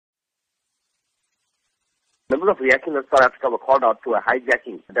Members of Reaction in South Africa were called out to a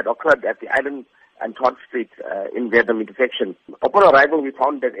hijacking that occurred at the Island and Todd Street in Verulam intersection. Upon arrival, we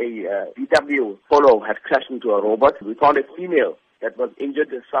found that a VW Polo had crashed into a robot. We found a female that was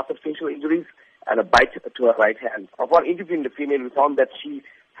injured, suffered facial injuries, and a bite to her right hand. Upon interviewing the female, we found that she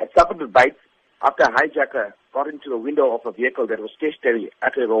had suffered the bite after a hijacker got into the window of a vehicle that was stationary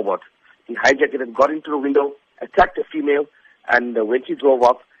at a robot. The hijacker then got into the window, attacked the female, and when she drove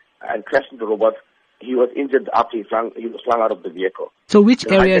off and crashed into the robot, he was injured after he was flung out of the vehicle. So which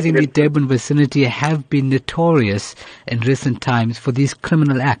areas in the Durban vicinity have been notorious in recent times for these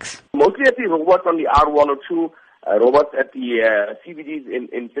criminal acts? Mostly at the robots on the R102, robots at the CBDs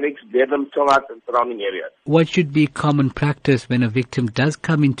in Phoenix, Verulam, Tongat, and surrounding areas. What should be common practice when a victim does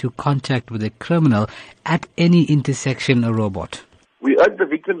come into contact with a criminal at any intersection or robot? We urge the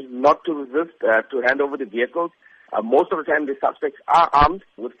victims not to resist, to hand over the vehicles. Most of the time, the suspects are armed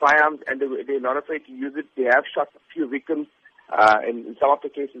with firearms and they're not afraid to use it. They have shot a few victims in some of the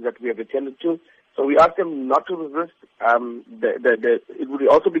cases that we have attended to. So we ask them not to resist. It would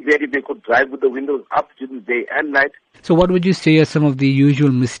also be great if they could drive with the windows up during the day and night. So what would you say are some of the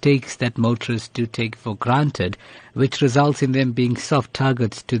usual mistakes that motorists do take for granted, which results in them being soft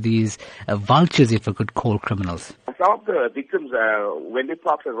targets to these vultures, if I could call criminals? Some of the victims, when they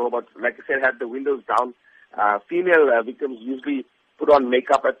park the robots, like I said, have the windows down. Female victims usually put on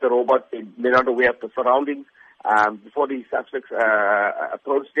makeup at the robot. They're not aware of the surroundings. Before the suspects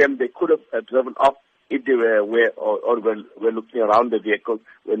approached them, they could have driven off if they were looking around the vehicle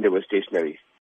when they were stationary.